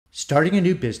Starting a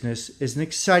new business is an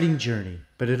exciting journey,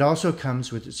 but it also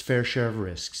comes with its fair share of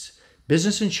risks.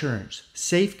 Business insurance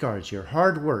safeguards your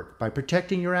hard work by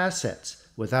protecting your assets.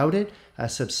 Without it, a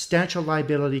substantial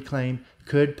liability claim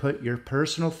could put your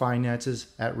personal finances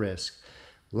at risk.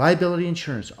 Liability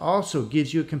insurance also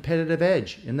gives you a competitive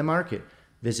edge in the market.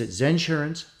 Visit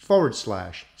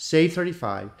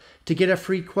zensurance.com/save35 to get a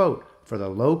free quote for the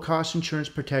low-cost insurance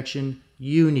protection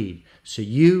you need so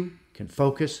you can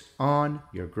focus on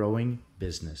your growing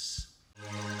business.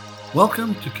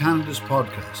 Welcome to Canada's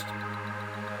podcast.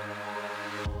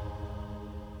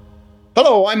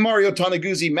 Hello, I'm Mario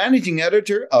Toneguzzi, Managing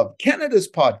Editor of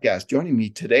Canada's Podcast. Joining me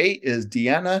today is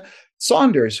Deanna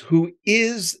Saunders, who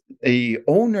is the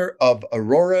owner of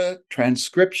Aurora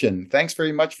Transcription. Thanks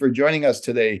very much for joining us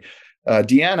today,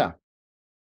 Deanna.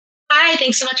 Hi,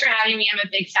 thanks so much for having me. I'm a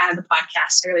big fan of the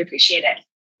podcast. I really appreciate it.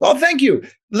 Well, thank you.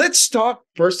 Let's talk,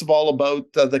 first of all,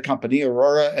 about the company,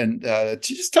 Aurora, and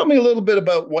just tell me a little bit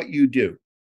about what you do.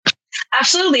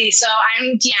 Absolutely. So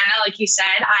I'm Deanna, like you said.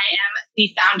 I am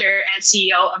the founder and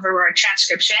CEO of Aurora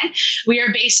Transcription. We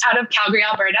are based out of Calgary,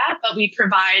 Alberta, but we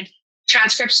provide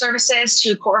transcript services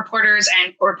to court reporters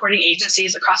and court reporting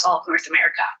agencies across all of North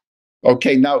America.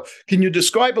 Okay, now, can you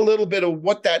describe a little bit of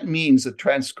what that means, the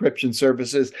transcription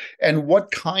services, and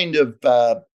what kind of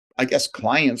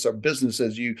clients or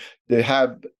businesses they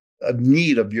have a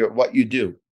need of what you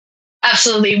do?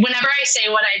 Absolutely. Whenever I say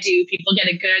what I do, people get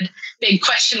a good big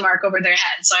question mark over their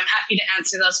head. So I'm happy to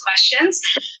answer those questions.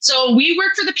 So we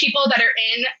work for the people that are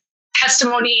in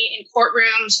testimony in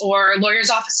courtrooms or lawyers'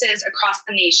 offices across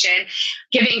the nation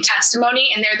giving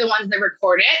testimony, and they're the ones that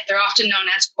record it. They're often known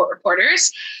as court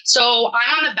reporters. So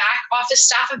I'm on the back office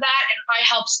staff of that, and I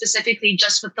help specifically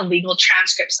just with the legal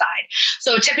transcript side.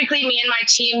 So typically me and my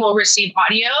team will receive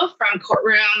audio from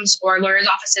courtrooms or lawyers'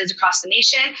 offices across the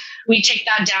nation. We take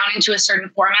that down into a certain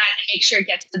format and make sure it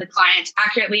gets to the client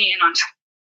accurately and on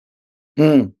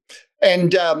time.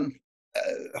 And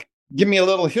give me a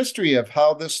little history of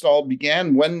how this all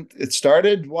began, when it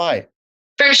started, why?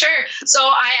 For sure. So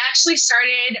I actually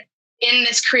started in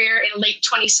this career in late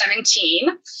 2017.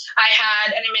 I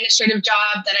had an administrative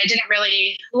job that I didn't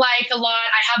really like a lot.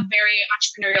 I have very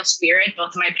entrepreneurial spirit.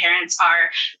 Both of my parents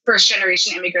are first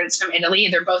generation immigrants from Italy.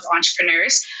 They're both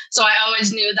entrepreneurs. So I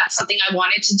always knew that's something I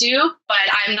wanted to do, but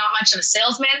I'm not much of a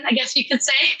salesman, I guess you could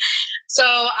say. So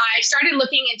I started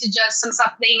looking into just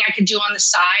something I could do on the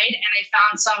side, and I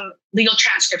found some legal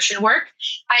transcription work.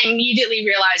 I immediately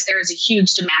realized there is a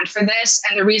huge demand for this.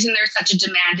 And the reason there's such a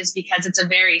demand is because it's a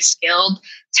very skilled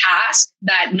task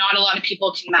that not a lot of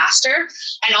people can master.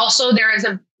 And also there is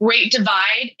a great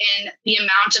divide in the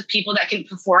amount of people that can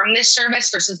perform this service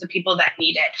versus the people that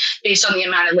need it based on the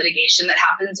amount of litigation that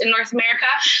happens in North America.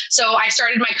 So I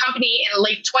started my company in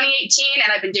late 2018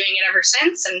 and I've been doing it ever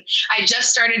since. And I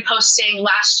just started posting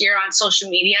last year on social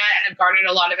media and have garnered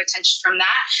a lot of attention from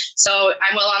that. So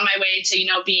I'm well on my way to,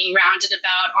 being rounded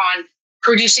about on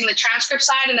producing the transcript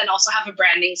side and then also have a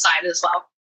branding side as well.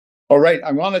 All right.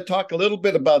 I want to talk a little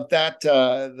bit about that,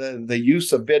 the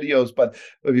use of videos. But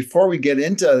before we get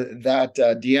into that,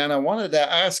 Deanna, I wanted to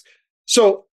ask,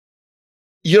 so,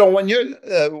 when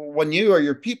you or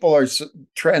your people are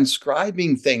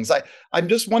transcribing things, I'm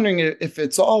just wondering if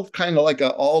it's all kind of like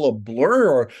all a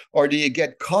blur, or do you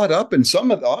get caught up in some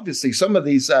of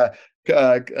these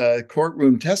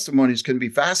courtroom testimonies can be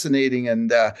fascinating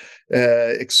and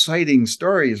exciting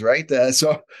stories, right?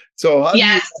 So how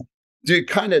do you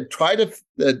kind of try to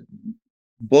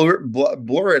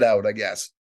blur it out, I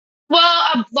guess? Well,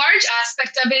 a large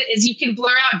aspect of it is you can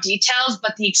blur out details,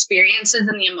 but the experiences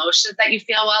and the emotions that you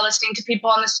feel while listening to people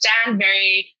on the stand,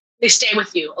 they stay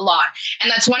with you a lot.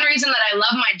 And that's one reason that I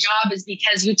love my job, is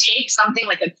because you take something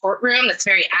like a courtroom that's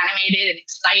very animated and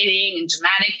exciting and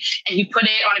dramatic, and you put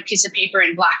it on a piece of paper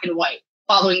in black and white,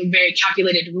 following very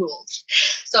calculated rules.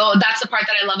 So that's the part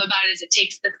that I love about it, is it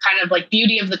takes the kind of like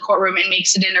beauty of the courtroom and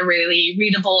makes it in a really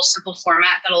readable, simple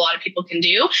format that a lot of people can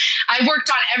do. I've worked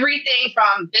on everything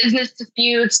from business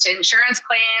disputes to insurance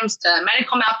claims to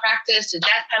medical malpractice to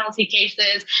death penalty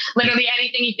cases, literally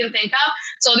anything you can think of.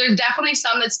 So there's definitely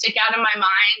some that stick out in my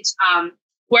mind.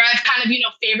 Where I've kind of,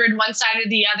 favored one side or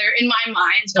the other in my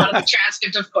mind, not in the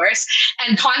transcript, of course.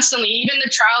 And constantly, even the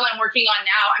trial I'm working on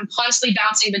now, I'm constantly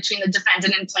bouncing between the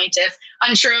defendant and plaintiff,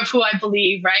 unsure of who I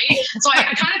believe, right? So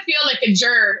I kind of feel like a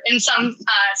juror in some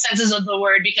senses of the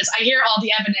word, because I hear all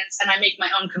the evidence and I make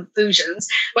my own conclusions,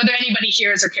 whether anybody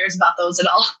hears or cares about those at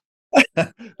all.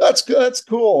 That's good. That's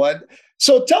cool. And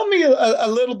so tell me a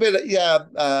little bit,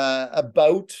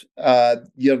 about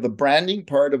the branding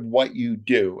part of what you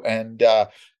do, and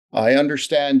I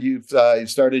understand you've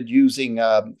started using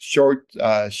short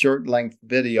length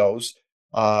videos.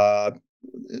 Uh,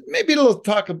 Maybe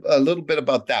talk a little bit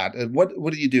about that.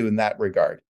 What do you do in that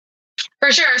regard?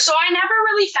 For sure. So I never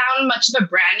really found much of a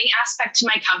branding aspect to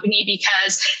my company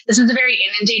because this is a very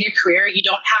inundated career. You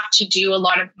don't have to do a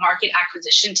lot of market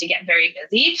acquisition to get very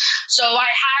busy. So I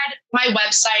had my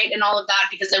website and all of that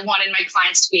because I wanted my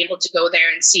clients to be able to go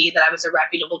there and see that I was a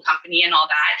reputable company and all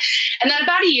that. And then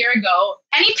about a year ago,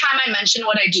 anytime I mention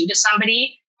what I do to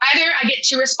somebody, either I get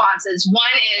two responses. One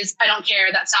is, I don't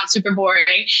care, that sounds super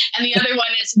boring. And the other one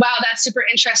is, wow, that's super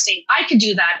interesting. I could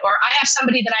do that. Or I have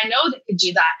somebody that I know that could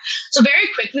do that. So very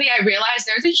quickly, I realized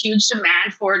there's a huge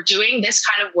demand for doing this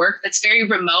kind of work that's very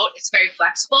remote. It's very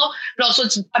flexible, but also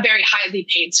it's a very highly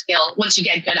paid skill once you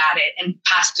get good at it and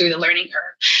pass through the learning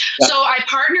curve. Yeah. So I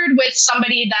partnered with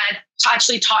somebody that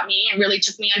actually taught me and really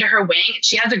took me under her wing.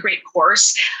 She has a great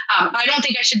course. I don't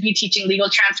think I should be teaching legal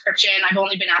transcription. I've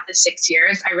only been at this 6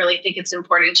 years. I really think it's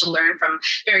important to learn from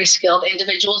very skilled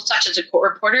individuals, such as a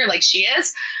court reporter like she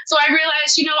is. So I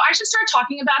realized, I should start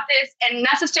talking about this. And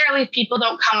necessarily if people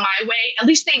don't come my way, at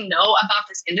least they know about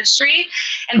this industry.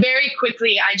 And very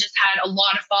quickly, I just had a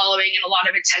lot of following and a lot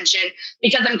of attention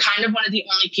because I'm kind of one of the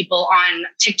only people on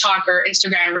TikTok or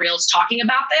Instagram Reels talking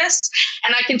about this.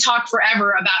 And I can talk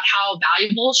forever about how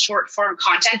valuable short form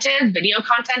content is, video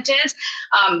content is.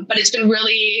 But it's been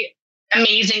really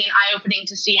amazing and eye-opening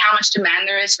to see how much demand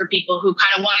there is for people who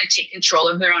kind of want to take control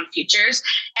of their own futures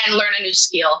and learn a new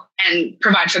skill and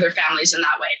provide for their families in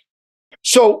that way.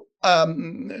 So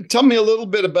tell me a little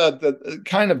bit about the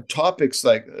kind of topics,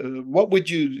 like what would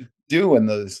you do in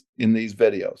these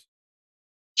videos?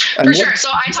 And for sure. So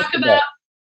I talk about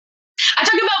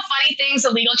funny things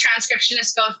that legal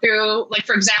transcriptionists go through. Like,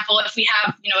 for example, if we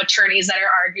have, attorneys that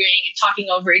are arguing and talking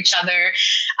over each other,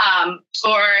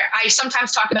 or I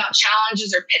sometimes talk about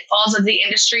challenges or pitfalls of the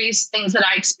industries, things that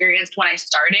I experienced when I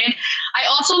started. I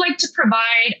also like to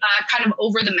provide a kind of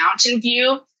over the mountain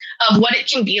view of what it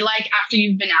can be like after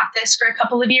you've been at this for a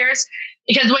couple of years.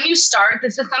 Because when you start,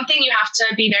 this is something you have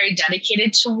to be very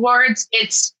dedicated towards.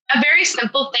 It's a very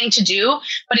simple thing to do,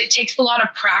 but it takes a lot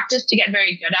of practice to get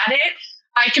very good at it.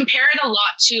 I compare it a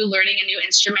lot to learning a new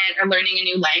instrument or learning a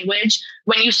new language.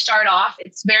 When you start off,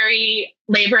 it's very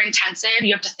labor intensive.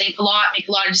 You have to think a lot, make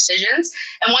a lot of decisions.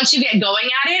 And once you get going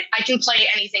at it, I can play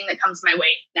anything that comes my way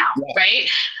now, right?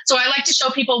 So I like to show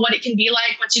people what it can be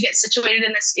like once you get situated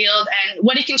in this field and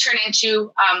what it can turn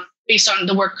into based on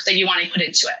the work that you want to put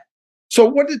into it. So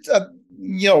what did,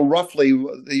 roughly,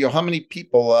 how many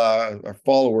people are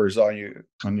followers on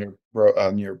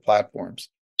your platforms?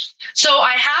 So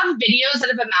I have videos that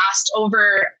have amassed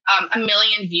over 1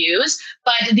 million views,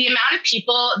 but the amount of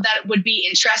people that would be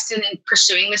interested in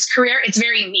pursuing this career, it's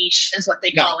very niche is what they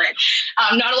call it.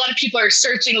 Not a lot of people are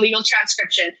searching legal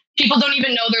transcription. People don't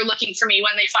even know they're looking for me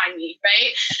when they find me,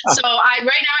 right? So right now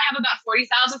I have about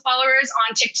 40,000 followers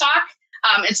on TikTok.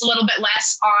 It's a little bit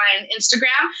less on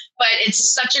Instagram, but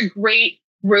it's such a great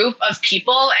group of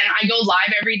people. And I go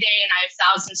live every day and I have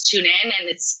thousands tune in, and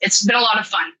it's been a lot of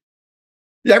fun.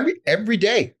 Every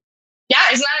day. Yeah,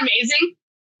 isn't that amazing?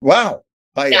 Wow.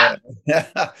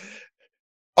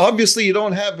 Obviously, you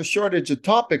don't have a shortage of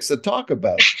topics to talk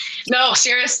about. No,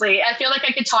 seriously. I feel like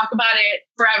I could talk about it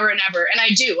forever and ever. And I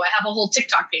do. I have a whole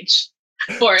TikTok page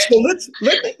for it. So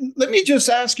let me just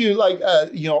ask you,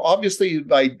 obviously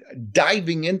by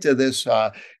diving into this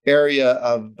area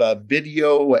of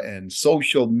video and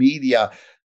social media,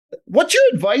 what's your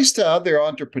advice to other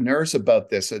entrepreneurs about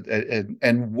this and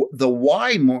the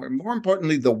why, more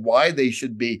importantly, the why they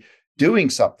should be doing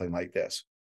something like this?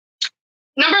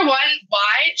 Number one,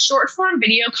 why short form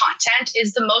video content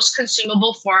is the most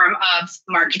consumable form of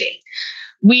marketing.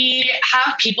 We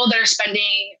have people that are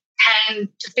spending 10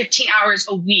 to 15 hours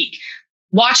a week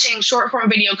watching short form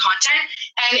video content.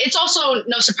 And it's also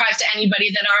no surprise to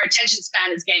anybody that our attention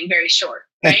span is getting very short,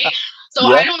 right? So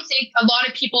I don't think a lot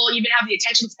of people even have the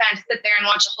attention span to sit there and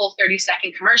watch a whole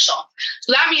 30-second commercial.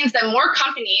 So that means that more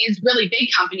companies, really big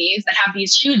companies that have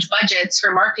these huge budgets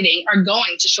for marketing, are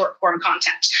going to short form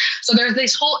content. So there's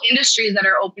these whole industries that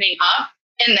are opening up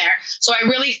in there. So I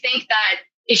really think that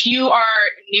if you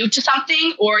are new to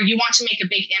something or you want to make a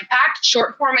big impact,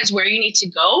 short form is where you need to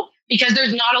go because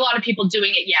there's not a lot of people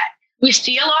doing it yet. We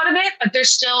see a lot of it, but there's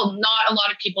still not a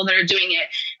lot of people that are doing it.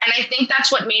 And I think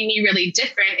that's what made me really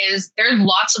different is there's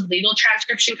lots of legal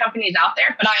transcription companies out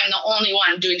there, but I am the only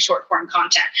one doing short form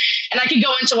content. And I could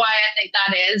go into why I think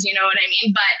that is, you know what I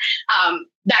mean? But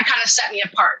that kind of set me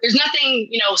apart. There's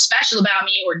nothing, special about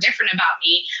me or different about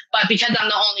me, but because I'm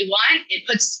the only one, it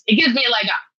gives me a leg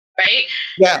up, right?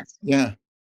 Yeah.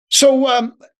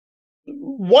 So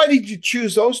why did you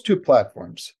choose those two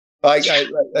platforms?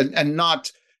 And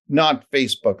not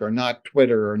Facebook or not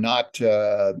Twitter or not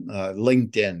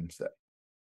LinkedIn?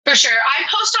 For sure. I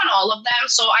post on all of them.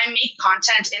 So I make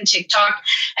content in TikTok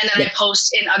and then I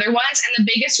post in other ones. And the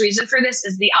biggest reason for this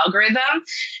is the algorithm.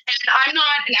 And I'm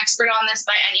not an expert on this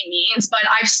by any means, but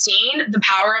I've seen the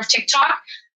power of TikTok.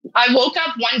 I woke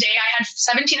up one day, I had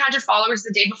 1,700 followers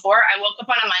the day before. I woke up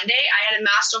on a Monday, I had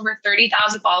amassed over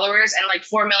 30,000 followers and like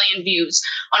 4 million views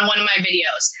on one of my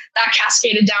videos. That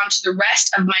cascaded down to the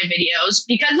rest of my videos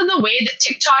because of the way that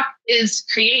TikTok is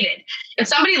created. If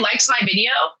somebody likes my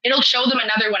video, it'll show them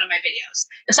another one of my videos.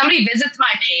 If somebody visits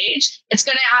my page, it's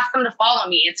going to ask them to follow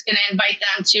me. It's going to invite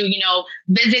them to,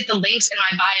 visit the links in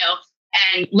my bio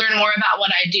and learn more about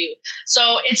what I do.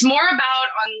 So it's more about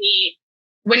on the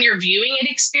when you're viewing it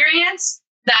experience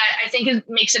that I think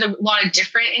makes it a lot of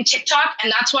different in TikTok.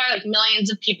 And that's why like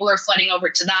millions of people are flooding over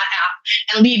to that app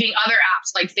and leaving other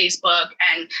apps like Facebook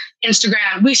and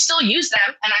Instagram. We still use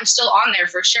them and I'm still on there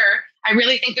for sure. I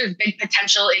really think there's big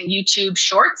potential in YouTube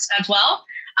Shorts as well.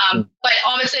 But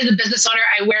obviously as a business owner,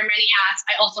 I wear many hats.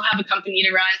 I also have a company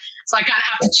to run. So I kind of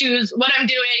have to choose what I'm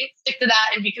doing, stick to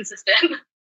that and be consistent.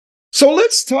 So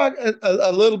let's talk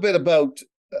a little bit about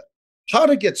how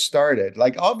to get started.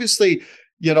 Like, obviously,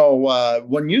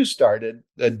 when you started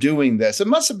doing this, it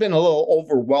must have been a little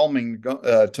overwhelming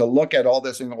to look at all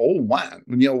this and go, oh, man,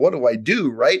 what do I do?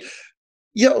 Right.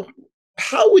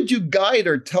 How would you guide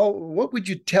or what would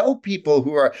you tell people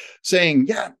who are saying,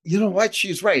 yeah, you know what,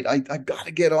 she's right. I've got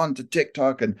to get onto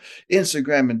TikTok and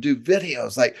Instagram and do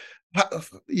videos. Like,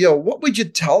 what would you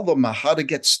tell them how to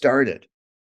get started?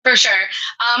 For sure.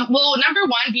 Well, number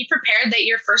one, be prepared that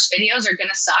your first videos are going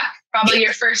to suck. Probably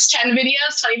your first 10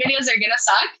 videos, 20 videos are going to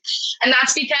suck. And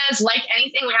that's because like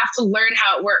anything, we have to learn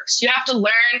how it works. You have to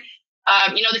learn,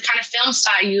 the kind of film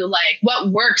style you like, what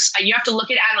works. You have to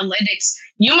look at analytics.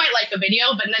 You might like a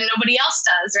video, but then nobody else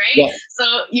does, right? Yeah.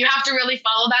 So you have to really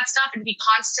follow that stuff and be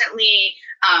constantly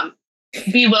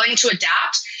be willing to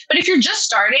adapt. But if you're just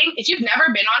starting, if you've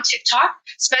never been on TikTok,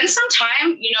 spend some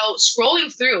time,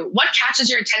 scrolling through what catches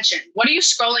your attention. What are you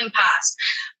scrolling past?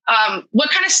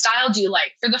 What kind of style do you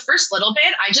like? For the first little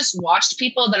bit, I just watched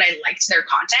people that I liked their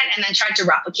content and then tried to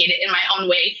replicate it in my own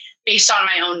way based on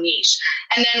my own niche.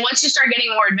 And then once you start getting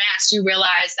more advanced, you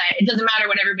realize that it doesn't matter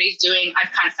what everybody's doing.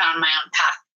 I've kind of found my own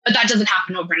path. But that doesn't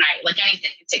happen overnight. Like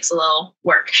anything, it takes a little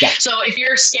work. Yeah. So if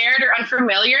you're scared or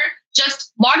unfamiliar,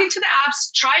 just log into the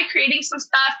apps, try creating some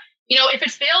stuff. If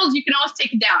it fails, you can always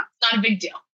take it down. It's not a big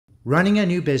deal. Running a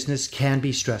new business can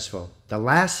be stressful. The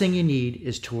last thing you need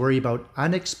is to worry about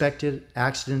unexpected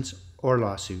accidents or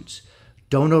lawsuits.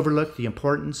 Don't overlook the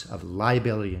importance of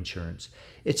liability insurance.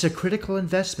 It's a critical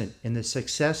investment in the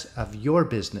success of your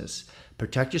business.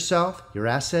 Protect yourself, your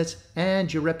assets,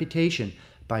 and your reputation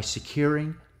by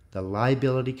securing the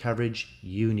liability coverage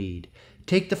you need.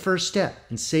 Take the first step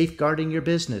in safeguarding your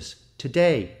business.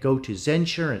 Today, go to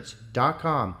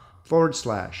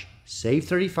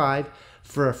zensurance.com/save35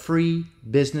 for a free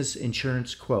business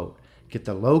insurance quote. Get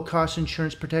the low-cost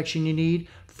insurance protection you need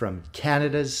from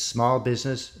Canada's small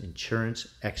business insurance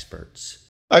experts.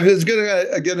 I was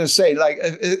gonna say, like,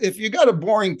 if you got a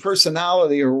boring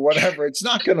personality or whatever, it's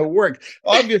not going to work.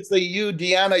 Obviously, you,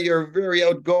 Deanna, you're very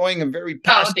outgoing and very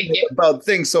passionate about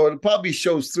things, so it probably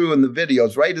shows through in the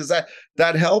videos, right? Does that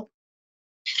help?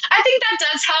 I think that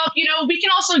does help. We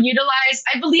can also utilize,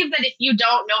 I believe that if you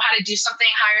don't know how to do something,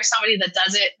 hire somebody that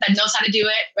does it, that knows how to do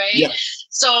it, right? Yeah.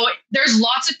 So there's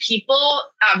lots of people,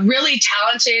 really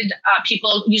talented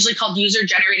people, usually called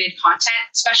user-generated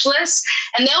content specialists,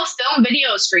 and they'll film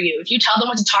videos for you. If you tell them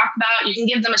what to talk about, you can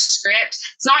give them a script.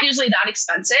 It's not usually that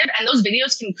expensive, and those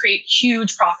videos can create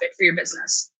huge profit for your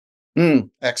business.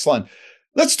 Excellent.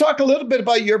 Let's talk a little bit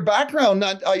about your background.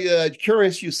 I'm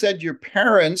curious, you said your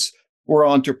parents were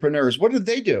entrepreneurs. What did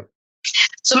they do?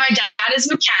 So my dad is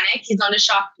a mechanic. He's owned a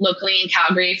shop locally in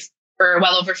Calgary for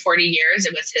well over 40 years.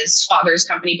 It was his father's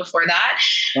company before that.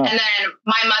 Wow. And then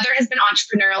my mother has been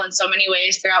entrepreneurial in so many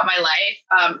ways throughout my life.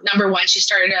 Number one, she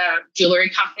started a jewelry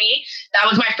company. That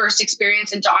was my first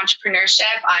experience into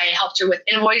entrepreneurship. I helped her with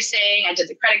invoicing. I did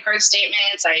the credit card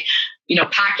statements. I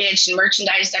packaged and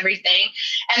merchandised everything.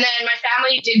 And then my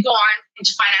family did go on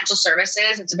into financial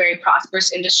services. It's a very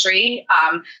prosperous industry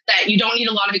that you don't need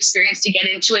a lot of experience to get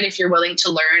into it if you're willing to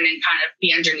learn and kind of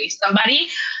be underneath somebody.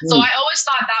 So I always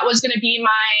thought that was going to be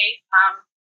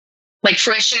my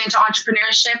fruition into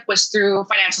entrepreneurship was through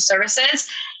financial services.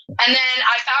 And then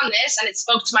I found this and it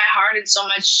spoke to my heart in so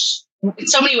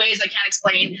many ways I can't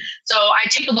explain. So I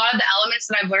take a lot of the elements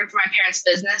that I've learned from my parents'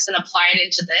 business and apply it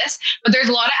into this. But there's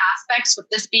a lot of aspects with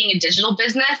this being a digital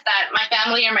business that my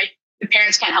family or my the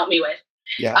parents can't help me with.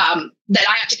 Yeah. That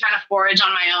I have to kind of forage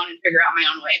on my own and figure out my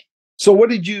own way. So what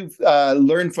did you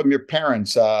learn from your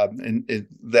parents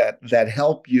that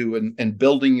help you in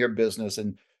building your business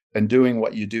and doing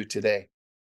what you do today?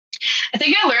 I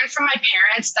think I learned from my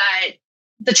parents that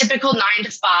the typical 9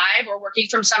 to 5 or working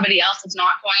from somebody else is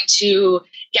not going to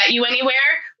get you anywhere,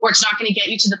 or it's not going to get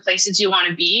you to the places you want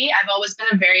to be. I've always been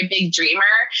a very big dreamer.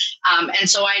 And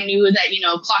so I knew that,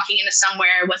 clocking into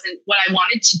somewhere wasn't what I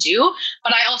wanted to do.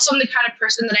 But I also am the kind of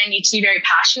person that I need to be very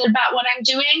passionate about what I'm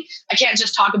doing. I can't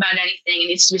just talk about anything. It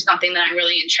needs to be something that I'm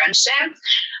really entrenched in.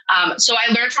 So I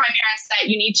learned from my parents that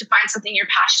you need to find something you're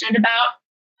passionate about.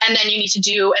 And then you need to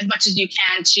do as much as you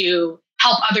can to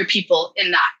help other people in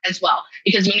that as well.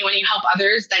 Because when you help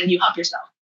others, then you help yourself.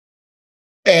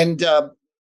 And,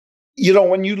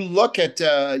 when you look at,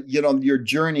 your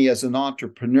journey as an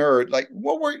entrepreneur, like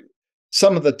what were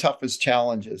some of the toughest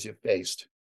challenges you faced?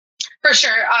 For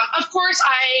sure. Of course,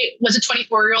 I was a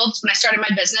 24-year-old when I started my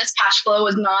business. Cash flow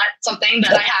was not something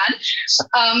that I had.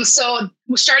 So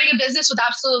starting a business with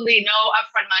absolutely no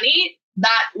upfront money,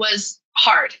 that was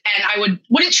hard, and I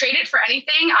wouldn't trade it for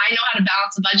anything. I know how to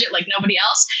balance a budget like nobody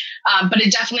else, but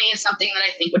it definitely is something that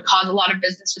I think would cause a lot of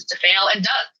businesses to fail, and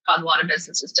does cause a lot of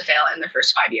businesses to fail in their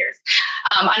first 5 years.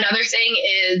 Another thing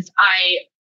is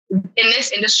in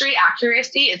this industry,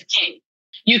 accuracy is king.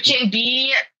 You can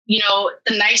be,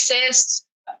 the nicest,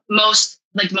 most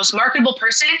marketable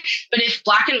person, but if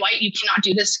black and white, you cannot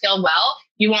do this skill well,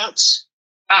 it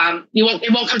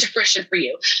won't come to fruition for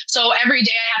you. So every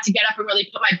day I have to get up and really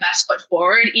put my best foot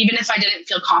forward, even if I didn't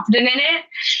feel confident in it.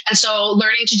 And so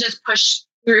learning to just push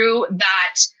through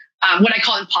that, what I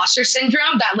call imposter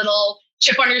syndrome, that little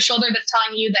chip on your shoulder that's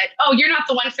telling you that, oh, you're not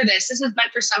the one for this. This is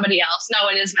meant for somebody else. No,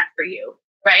 it is meant for you,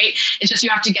 right? It's just you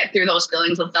have to get through those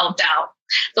feelings of self-doubt.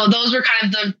 So those were kind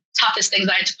of the toughest things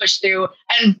I had to push through.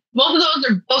 And both of those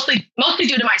are mostly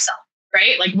due to myself,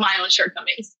 right? Like my own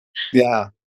shortcomings. Yeah.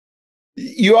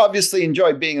 You obviously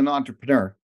enjoy being an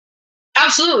entrepreneur.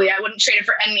 Absolutely. I wouldn't trade it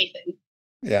for anything.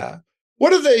 Yeah.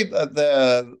 What are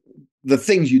the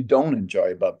things you don't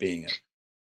enjoy about being it?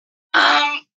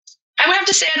 I would have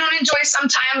to say I don't enjoy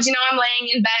sometimes, I'm laying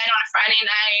in bed on a Friday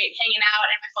night, hanging out,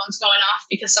 and my phone's going off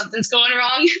because something's going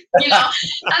wrong.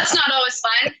 That's not always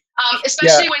fun.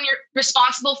 Especially when you're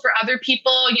responsible for other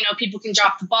people, people can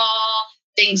drop the ball.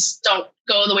 Things don't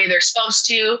go the way they're supposed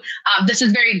to. This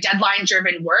is very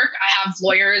deadline-driven work. I have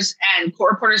lawyers and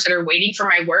court reporters that are waiting for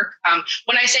my work.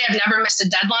 When I say I've never missed a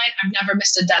deadline, I've never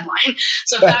missed a deadline.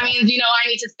 So if that means, I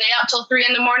need to stay up till 3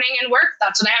 a.m. and work,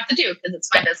 that's what I have to do because it's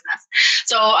my business.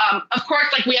 So of course,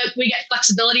 we get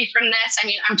flexibility from this. I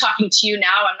mean, I'm talking to you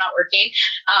now. I'm not working,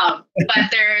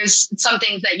 but there's some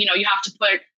things that you have to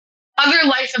put other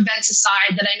life events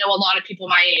aside that I know a lot of people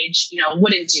my age,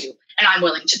 wouldn't do, and I'm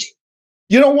willing to do.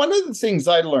 One of the things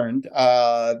I learned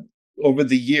over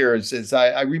the years is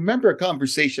I remember a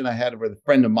conversation I had with a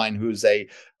friend of mine who's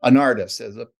an artist,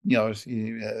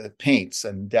 he paints,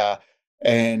 and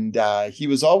he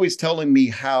was always telling me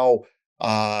how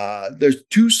there's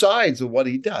two sides of what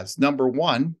he does. Number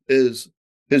one is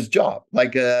his job,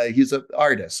 he's an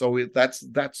artist, so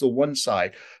that's the one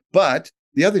side, but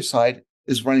the other side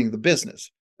is running the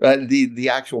business, right? The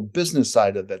actual business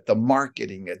side of it, the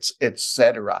marketing,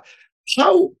 etc.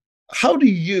 How do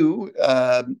you,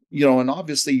 and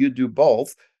obviously you do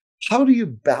both, how do you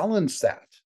balance that?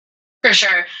 For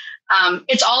sure.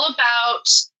 It's all about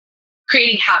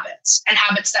creating habits and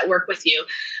habits that work with you.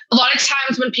 A lot of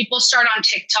times when people start on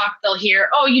TikTok, they'll hear,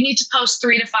 oh, you need to post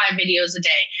 3 to 5 videos a day.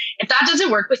 If that doesn't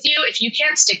work with you, if you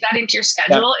can't stick that into your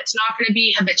schedule, it's not going to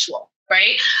be habitual.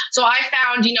 Right. So I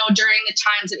found, during the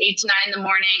times at 8 to 9 in the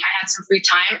morning, I had some free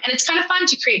time, and it's kind of fun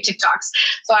to create TikToks.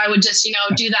 So I would just,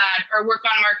 do that or work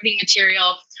on marketing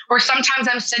material. Or sometimes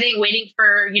I'm sitting waiting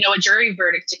for, a jury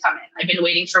verdict to come in. I've been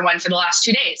waiting for one for the last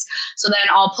 2 days. So then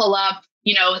I'll pull up,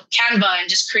 Canva and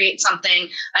just create something,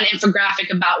 an infographic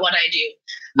about what I do.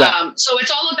 Yeah. So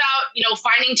it's all about,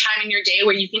 finding time in your day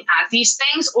where you can add these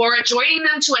things or joining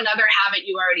them to another habit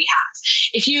you already have.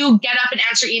 If you get up and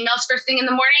answer emails first thing in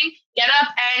the morning, get up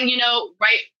and,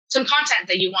 write some content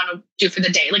that you want to do for the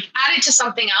day, add it to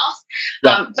something else.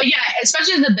 Yeah. But yeah,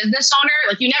 especially as a business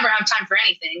owner, you never have time for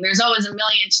anything. There's always a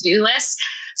million to-do lists.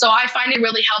 So I find it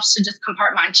really helps to just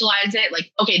compartmentalize it.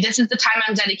 Okay, this is the time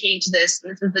I'm dedicating to this.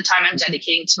 This is the time I'm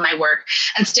dedicating to my work,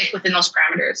 and stick within those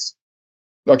parameters.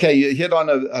 Okay, you hit on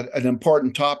an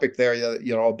important topic there,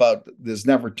 about there's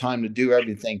never time to do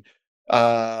everything.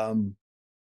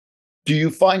 Do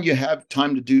you find you have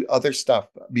time to do other stuff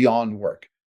beyond work?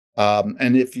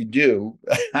 And if you do,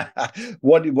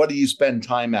 what do you spend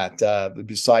time at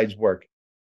besides work?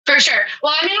 For sure.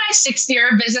 Well, I'm in my 6th year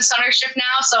of business ownership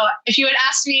now. So if you had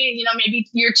asked me, maybe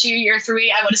year 2, year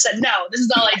 3, I would have said, no, this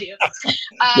is all I do.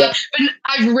 Yeah. But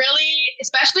I've really,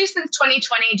 especially since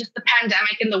 2020, just the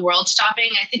pandemic and the world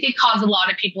stopping, I think it caused a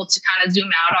lot of people to kind of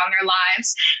zoom out on their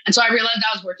lives. And so I realized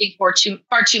I was working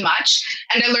far too much.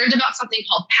 And I learned about something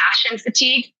called passion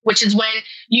fatigue, which is when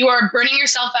you are burning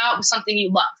yourself out with something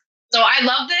you love. So I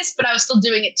love this, but I was still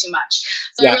doing it too much.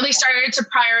 So I really started to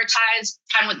prioritize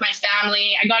time with my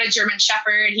family. I got a German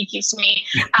Shepherd. He keeps me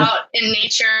out in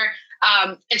nature.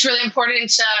 It's really important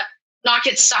to not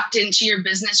get sucked into your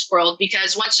business world,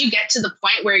 because once you get to the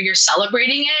point where you're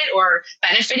celebrating it or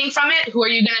benefiting from it, who are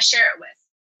you going to share it with?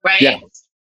 Right. Yeah.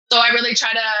 So I really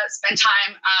try to spend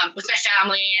time with my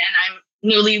family, and I'm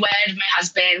newlywed, my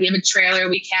husband, we have a trailer,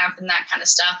 we camp and that kind of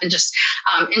stuff, and just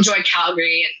enjoy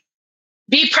Calgary and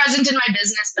be present in my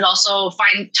business, but also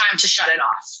find time to shut it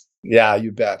off. Yeah,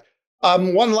 you bet.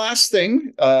 One last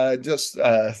thing just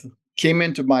came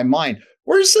into my mind.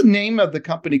 Where's the name of the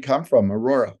company come from,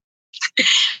 Aurora?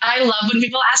 I love when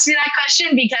people ask me that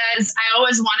question, because I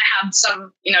always want to have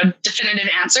some, definitive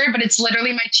answer, but it's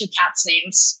literally my 2 cats'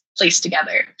 names placed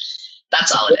together.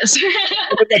 That's all it is.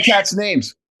 What are the cats'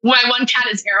 names? My one cat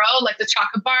is Arrow, like the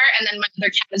chocolate bar, and then my other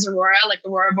cat is Aurora, like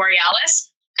Aurora Borealis.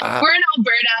 We're in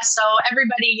Alberta, so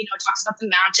everybody, talks about the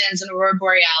mountains and Aurora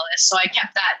Borealis. So I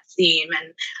kept that theme,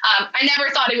 and I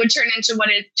never thought it would turn into what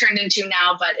it turned into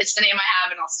now, but it's the name I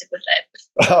have, and I'll stick with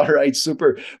it. All right,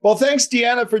 super. Well, thanks,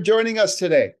 Deanna, for joining us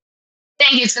today.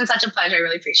 Thank you. It's been such a pleasure. I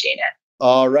really appreciate it.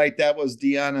 All right, that was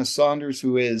Deanna Saunders,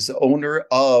 who is owner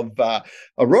of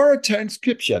Aurora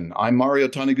Transcription. I'm Mario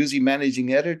Toneguzzi,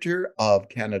 managing editor of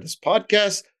Canada's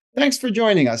Podcast. Thanks for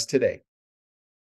joining us today.